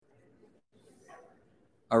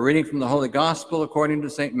A reading from the Holy Gospel according to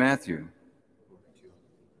St. Matthew.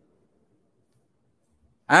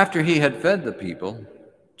 After he had fed the people,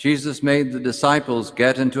 Jesus made the disciples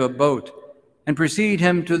get into a boat and precede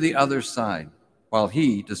him to the other side, while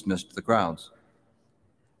he dismissed the crowds.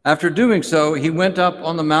 After doing so, he went up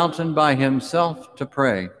on the mountain by himself to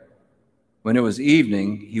pray. When it was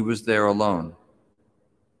evening, he was there alone.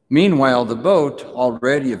 Meanwhile, the boat,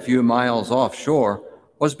 already a few miles offshore,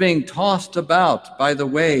 was being tossed about by the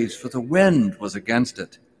waves, for the wind was against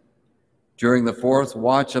it. During the fourth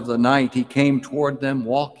watch of the night, he came toward them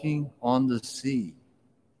walking on the sea.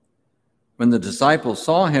 When the disciples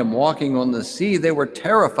saw him walking on the sea, they were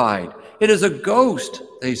terrified. "It is a ghost,"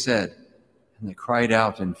 they said, and they cried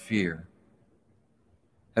out in fear.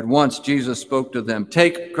 At once Jesus spoke to them,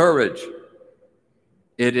 "Take courage.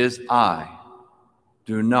 It is I.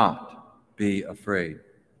 Do not be afraid."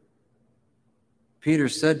 Peter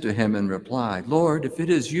said to him in reply, "Lord, if it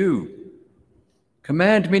is you,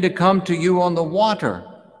 command me to come to you on the water."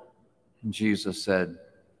 And Jesus said,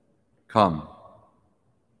 "Come."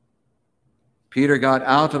 Peter got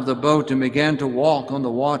out of the boat and began to walk on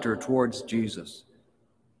the water towards Jesus.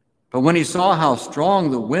 But when he saw how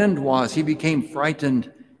strong the wind was, he became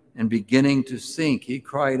frightened, and beginning to sink, he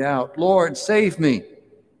cried out, "Lord, save me."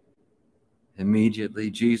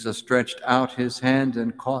 Immediately Jesus stretched out his hand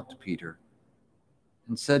and caught Peter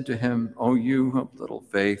and said to him, "O you of little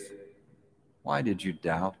faith, why did you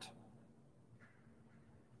doubt?"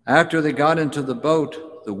 After they got into the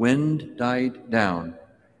boat, the wind died down.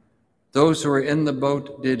 Those who were in the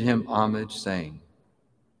boat did him homage, saying,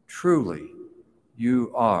 "Truly,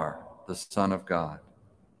 you are the Son of God."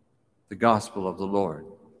 The Gospel of the Lord.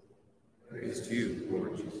 Praise to you,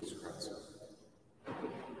 Lord Jesus Christ.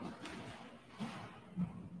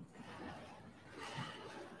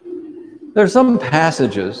 There are some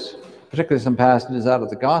passages, particularly some passages out of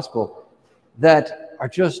the Gospel, that are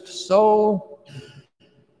just so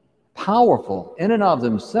powerful in and of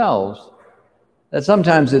themselves that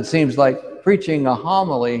sometimes it seems like preaching a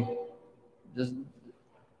homily, it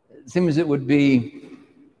seems it would be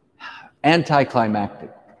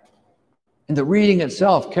anticlimactic. And the reading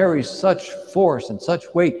itself carries such force and such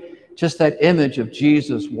weight, just that image of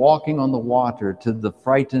Jesus walking on the water to the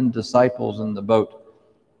frightened disciples in the boat.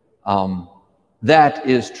 That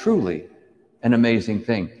is truly an amazing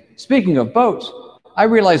thing. Speaking of boats, I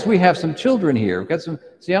realize we have some children here. We've got some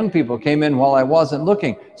young people came in while I wasn't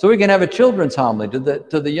looking. So we can have a children's homily. Do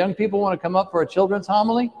the young people want to come up for a children's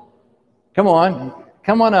homily? Come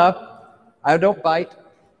on up. I don't bite.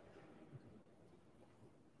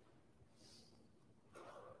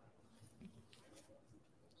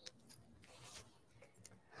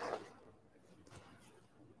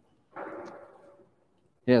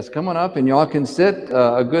 Yes, come on up, and y'all can sit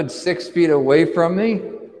a good 6 feet away from me.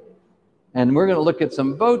 And we're going to look at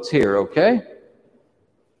some boats here, okay?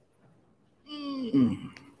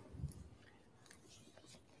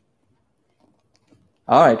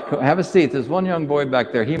 All right, have a seat. There's one young boy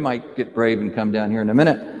back there. He might get brave and come down here in a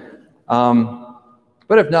minute.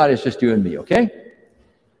 But if not, it's just you and me, okay?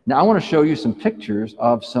 Now, I want to show you some pictures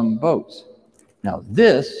of some boats. Now,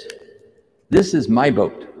 this is my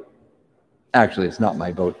boat. Actually, it's not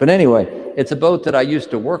my boat. But anyway, it's a boat that I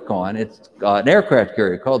used to work on. It's an aircraft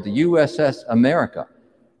carrier called the USS America.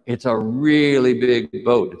 It's a really big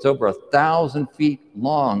boat. It's over 1,000 feet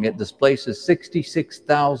long. It displaces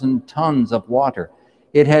 66,000 tons of water.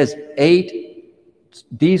 It has 8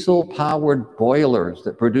 diesel-powered boilers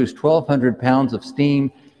that produce 1,200 pounds of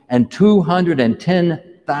steam and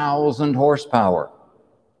 210,000 horsepower.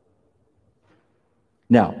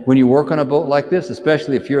 Now, when you work on a boat like this,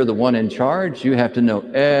 especially if you're the one in charge, you have to know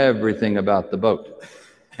everything about the boat.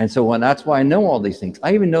 And so that's why I know all these things.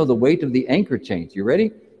 I even know the weight of the anchor chains. You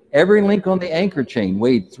ready? Every link on the anchor chain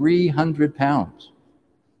weighed 300 pounds.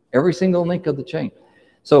 Every single link of the chain.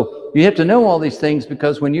 So you have to know all these things,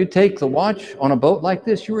 because when you take the watch on a boat like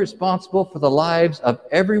this, you're responsible for the lives of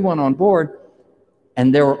everyone on board.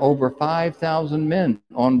 And there were over 5,000 men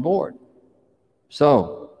on board.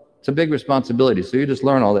 So it's a big responsibility. So you just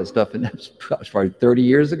learn all that stuff. And that's probably 30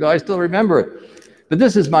 years ago. I still remember it. But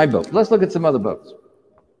this is my boat. Let's look at some other boats.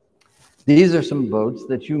 These are some boats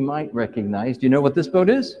that you might recognize. Do you know what this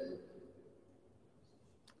boat is?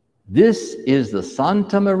 This is the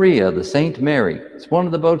Santa Maria, the Saint Mary. It's one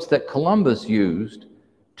of the boats that Columbus used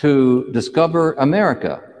to discover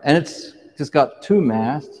America. And it's just got 2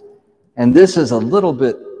 masts. And this is a little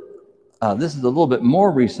bit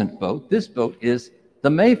more recent boat. This boat is the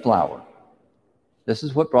Mayflower. This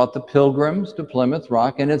is what brought the Pilgrims to Plymouth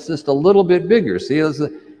Rock, and it's just a little bit bigger. See, as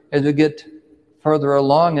we get further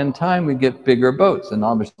along in time, we get bigger boats. And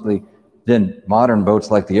obviously, then modern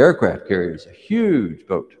boats like the aircraft carrier is a huge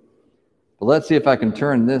boat. But let's see if I can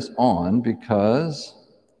turn this on because,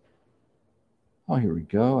 oh, here we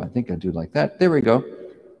go. I think I do like that. There we go.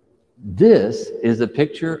 This is a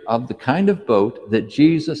picture of the kind of boat that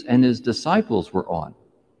Jesus and his disciples were on.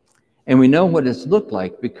 And we know what it's looked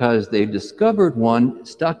like because they discovered one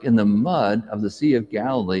stuck in the mud of the Sea of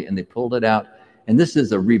Galilee, and they pulled it out. And this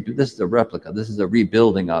is a replica. This is a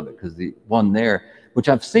rebuilding of it, because the one there, which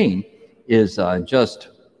I've seen, is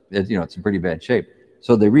it's in pretty bad shape.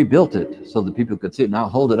 So they rebuilt it so that people could see it. Now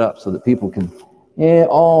hold it up so that people can,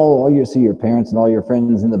 all you see your parents and all your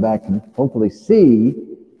friends in the back can hopefully see.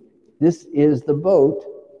 This is the boat,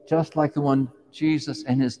 just like the one Jesus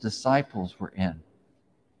and his disciples were in.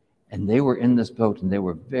 And they were in this boat, and they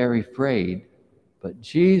were very afraid, but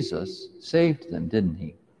Jesus saved them, didn't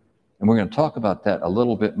he? And we're going to talk about that a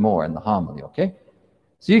little bit more in the homily, okay?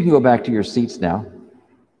 So you can go back to your seats now.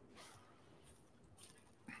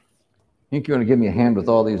 I think you're going to give me a hand with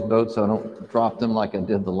all these boats so I don't drop them like I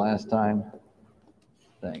did the last time.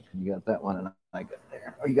 Thanks. You got that one, and I got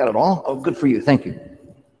there. Oh, you got it all? Oh, good for you. Thank you.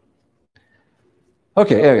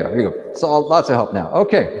 Okay, there you go. Here you go. So lots of help now.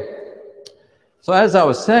 Okay. So as I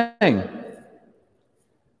was saying,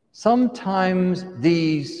 sometimes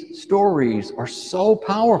these stories are so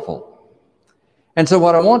powerful. And so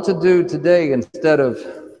what I want to do today, instead of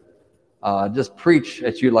just preach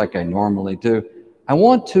at you like I normally do, I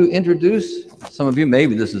want to introduce some of you.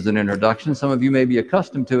 Maybe this is an introduction. Some of you may be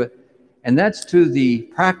accustomed to it. And that's to the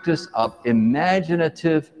practice of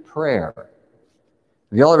imaginative prayer.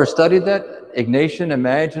 Have y'all ever studied that? Ignatian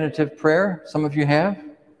imaginative prayer? Some of you have?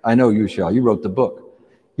 I know you shall. You wrote the book.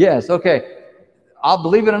 Yes, okay. I'll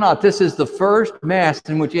believe it or not, this is the first Mass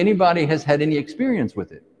in which anybody has had any experience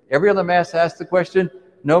with it. Every other Mass asked the question,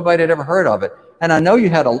 nobody had ever heard of it. And I know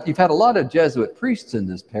you've had a lot of Jesuit priests in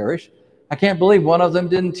this parish. I can't believe one of them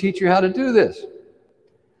didn't teach you how to do this.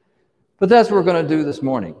 But that's what we're going to do this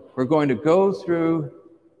morning. We're going to go through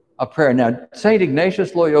a prayer. Now, St.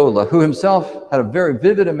 Ignatius Loyola, who himself had a very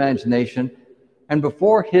vivid imagination, and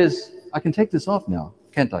before his, I can take this off now,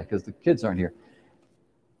 can't I? Because the kids aren't here.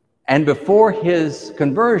 And before his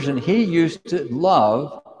conversion, he used to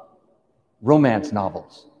love romance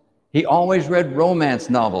novels. He always read romance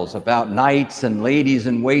novels about knights and ladies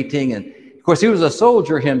in waiting. And of course, he was a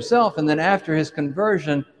soldier himself. And then after his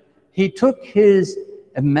conversion, he took his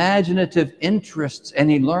imaginative interests and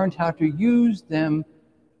he learned how to use them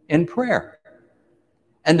in prayer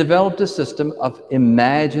and developed a system of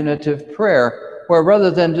imaginative prayer where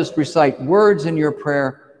rather than just recite words in your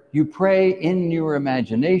prayer, you pray in your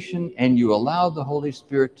imagination and you allow the Holy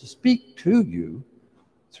Spirit to speak to you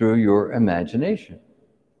through your imagination.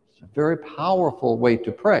 It's a very powerful way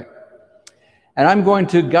to pray. And I'm going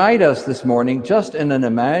to guide us this morning just in an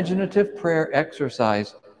imaginative prayer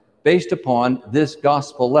exercise based upon this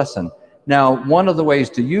gospel lesson. Now, one of the ways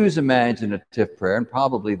to use imaginative prayer, and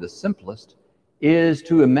probably the simplest, is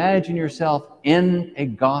to imagine yourself in a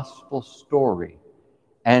gospel story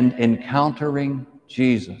and encountering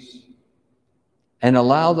Jesus. And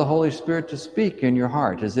allow the Holy Spirit to speak in your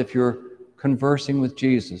heart as if you're conversing with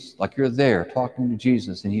Jesus, like you're there talking to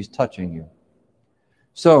Jesus and he's touching you.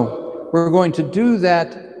 So we're going to do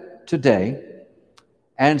that today.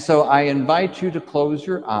 And so I invite you to close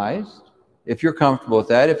your eyes if you're comfortable with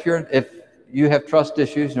that. If you have trust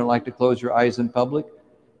issues and don't like to close your eyes in public,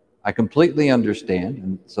 I completely understand.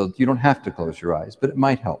 And so you don't have to close your eyes, but it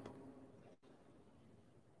might help.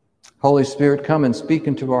 Holy Spirit, come and speak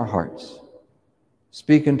into our hearts.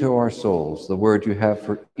 Speak into our souls the word you have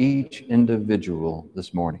for each individual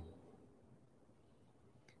this morning.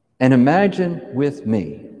 And imagine with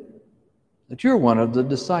me that you're one of the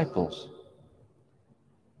disciples.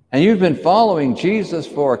 And you've been following Jesus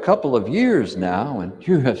for a couple of years now, and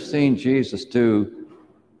you have seen Jesus do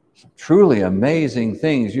some truly amazing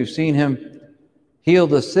things. You've seen him heal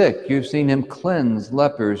the sick. You've seen him cleanse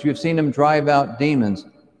lepers. You've seen him drive out demons.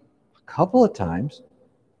 A couple of times,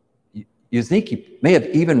 you think he may have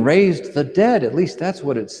even raised the dead. At least that's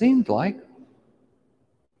what it seemed like.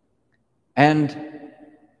 And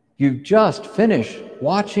you've just finished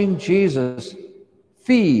watching Jesus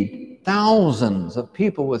feed thousands of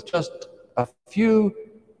people with just a few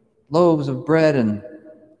loaves of bread and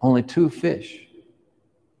only 2 fish.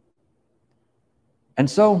 And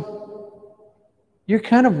so you're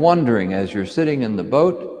kind of wondering as you're sitting in the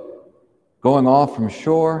boat, going off from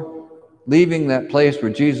shore, leaving that place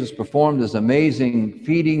where Jesus performed this amazing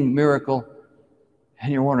feeding miracle,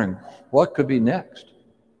 and you're wondering, what could be next?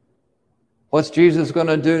 What's Jesus going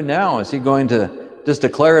to do now? Is he going to just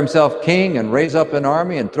declare himself king and raise up an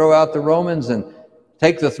army and throw out the Romans and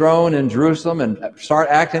take the throne in Jerusalem and start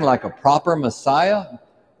acting like a proper Messiah?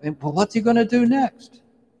 Well, what's he going to do next?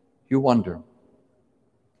 You wonder.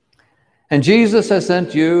 And Jesus has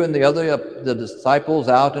sent you and the disciples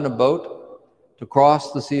out in a boat to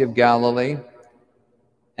cross the Sea of Galilee,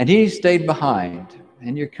 and he stayed behind.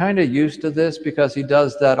 And you're kind of used to this because he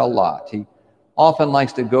does that a lot. He often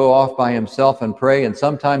likes to go off by himself and pray, and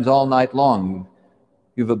sometimes all night long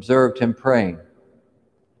you've observed him praying.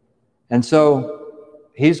 And so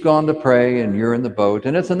he's gone to pray, and you're in the boat,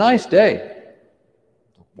 and it's a nice day.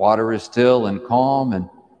 The water is still and calm, and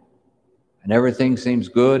everything seems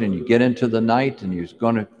good, and you get into the night, and you're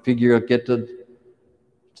going to figure you'll get to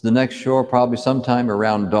the next shore probably sometime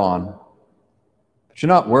around dawn. But you're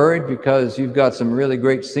not worried because you've got some really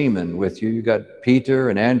great seamen with you. You've got Peter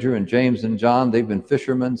and Andrew and James and John. They've been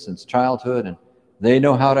fishermen since childhood, and they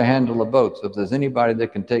know how to handle a boat. So if there's anybody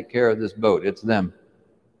that can take care of this boat, it's them.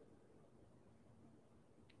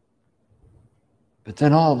 But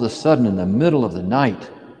then all of a sudden, in the middle of the night,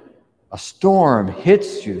 a storm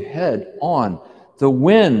hits you head on. The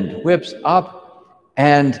wind whips up,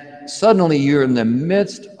 and suddenly you're in the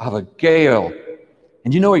midst of a gale.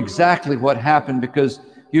 And you know exactly what happened because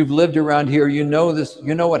you've lived around here. You know this.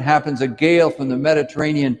 You know what happens. A gale from the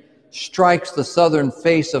Mediterranean strikes the southern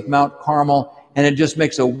face of Mount Carmel, and it just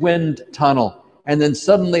makes a wind tunnel. And then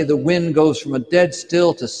suddenly the wind goes from a dead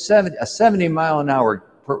still to a 70-mile-an-hour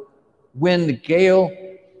wind gale.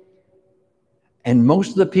 And most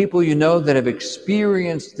of the people you know that have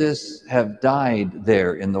experienced this have died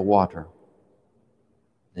there in the water.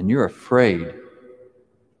 And you're afraid.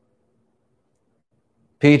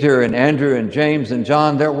 Peter and Andrew and James and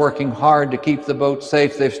John, they're working hard to keep the boat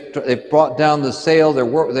safe. They've brought down the sail.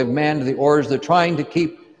 They've manned the oars. They're trying to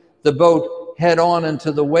keep the boat head on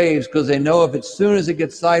into the waves because they know if as soon as it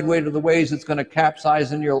gets sideways to the waves, it's going to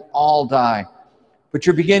capsize and you'll all die. But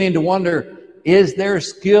you're beginning to wonder, is there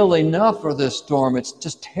skill enough for this storm? It's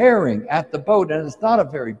just tearing at the boat, and it's not a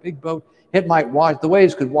very big boat. It might wash, the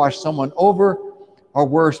waves could wash someone over, or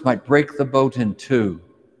worse, might break the boat in two.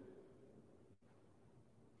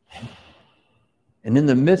 And in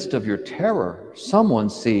the midst of your terror, someone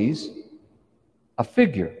sees a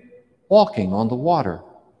figure walking on the water.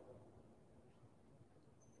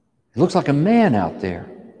 It looks like a man out there.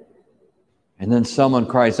 And then someone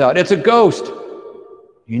cries out, "It's a ghost!"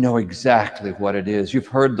 You know exactly what it is. You've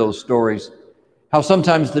heard those stories. How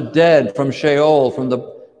sometimes the dead from Sheol, from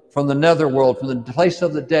the netherworld, from the place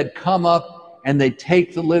of the dead, come up and they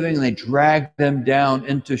take the living and they drag them down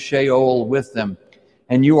into Sheol with them.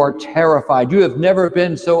 And you are terrified. You have never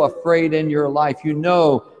been so afraid in your life. You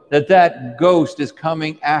know that that ghost is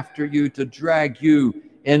coming after you to drag you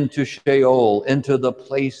into Sheol, into the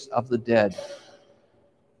place of the dead.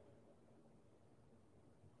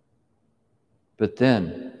 But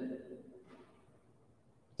then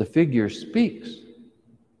the figure speaks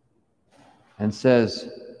and says,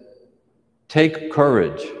 "Take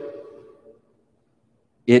courage.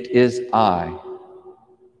 It is I.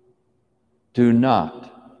 Do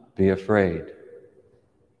not be afraid."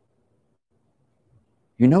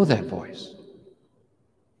 You know that voice.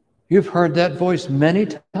 You've heard that voice many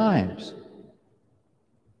times.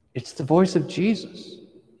 It's the voice of Jesus.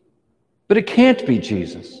 But it can't be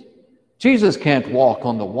Jesus. Jesus can't walk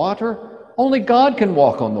on the water. Only God can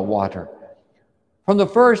walk on the water. From the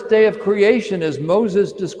first day of creation, as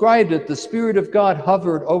Moses described it, the Spirit of God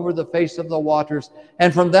hovered over the face of the waters.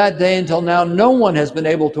 And from that day until now, no one has been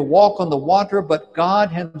able to walk on the water but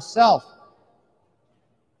God himself.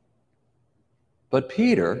 But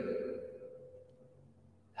Peter,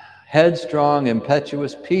 headstrong,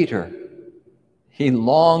 impetuous Peter, he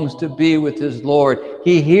longs to be with his Lord.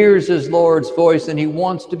 He hears his Lord's voice and he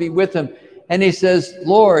wants to be with him. And he says,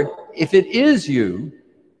 "Lord, if it is you,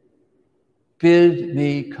 bid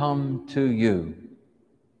me come to you."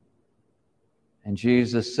 And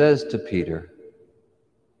Jesus says to Peter,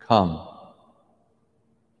 "Come."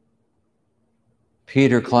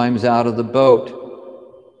 Peter climbs out of the boat.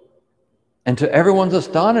 And to everyone's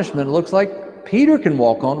astonishment, it looks like Peter can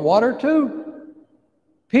walk on water too.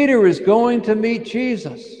 Peter is going to meet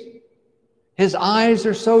Jesus. His eyes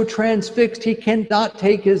are so transfixed, he cannot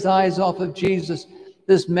take his eyes off of Jesus.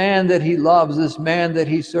 This man that he loves, this man that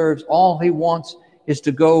he serves, all he wants is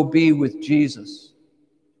to go be with Jesus.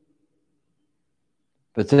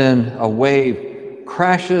 But then a wave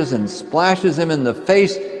crashes and splashes him in the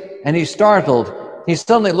face, and he's startled. He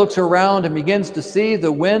suddenly looks around and begins to see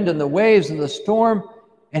the wind and the waves and the storm,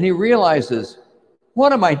 and he realizes,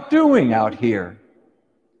 what am I doing out here?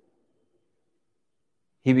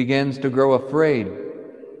 He begins to grow afraid.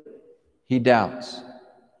 He doubts.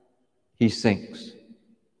 He sinks.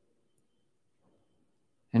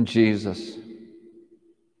 And Jesus,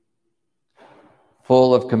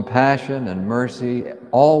 full of compassion and mercy,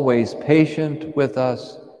 always patient with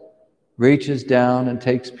us, reaches down and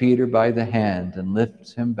takes Peter by the hand and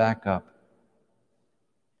lifts him back up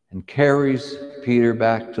and carries Peter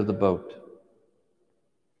back to the boat.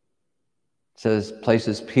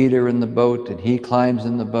 Places Peter in the boat, and he climbs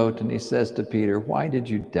in the boat, and he says to Peter, "Why did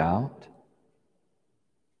you doubt?"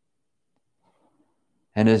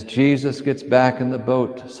 And as Jesus gets back in the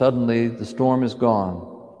boat, suddenly the storm is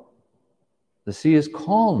gone. The sea is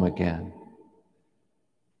calm again.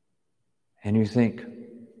 And you think,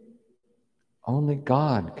 only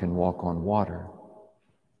God can walk on water.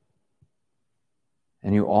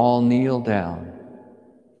 And you all kneel down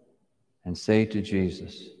and say to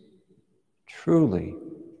Jesus, "Truly,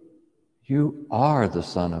 you are the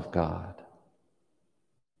Son of God."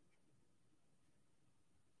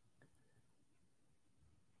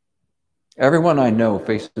 Everyone I know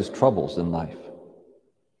faces troubles in life.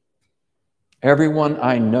 Everyone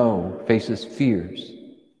I know faces fears.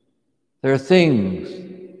 There are things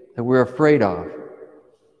that we're afraid of.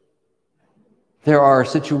 There are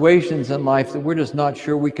situations in life that we're just not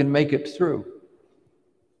sure we can make it through.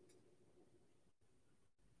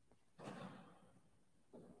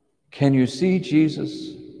 Can you see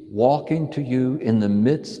Jesus walking to you in the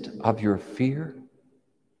midst of your fear?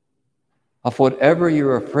 Of whatever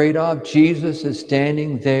you're afraid of, Jesus is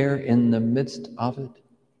standing there in the midst of it.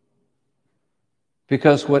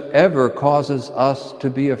 Because whatever causes us to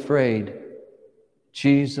be afraid,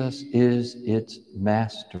 Jesus is its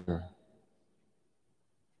master.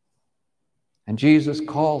 And Jesus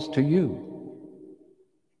calls to you,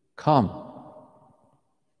 "Come."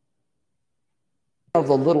 Of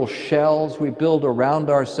the little shells we build around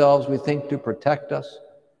ourselves, we think to protect us.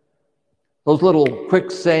 Those little quick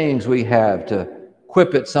sayings we have to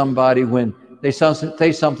quip at somebody when they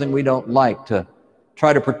say something we don't like, to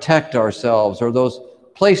try to protect ourselves, or those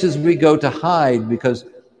places we go to hide because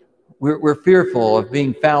we're fearful of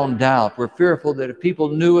being found out. We're fearful that if people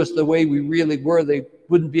knew us the way we really were, they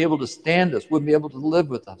wouldn't be able to stand us, wouldn't be able to live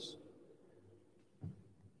with us.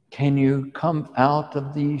 Can you come out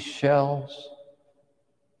of these shells?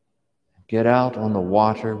 Get out on the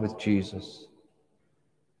water with Jesus.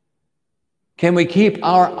 Can we keep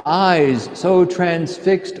our eyes so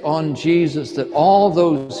transfixed on Jesus that all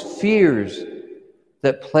those fears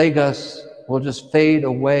that plague us will just fade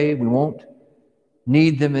away? We won't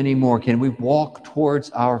need them anymore. Can we walk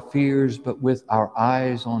towards our fears but with our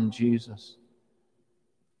eyes on Jesus?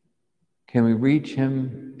 Can we reach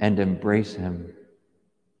him and embrace him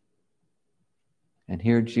and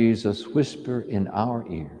hear Jesus whisper in our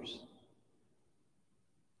ears,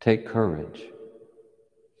 "Take courage.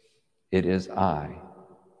 It is I.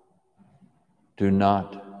 Do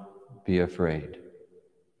not be afraid."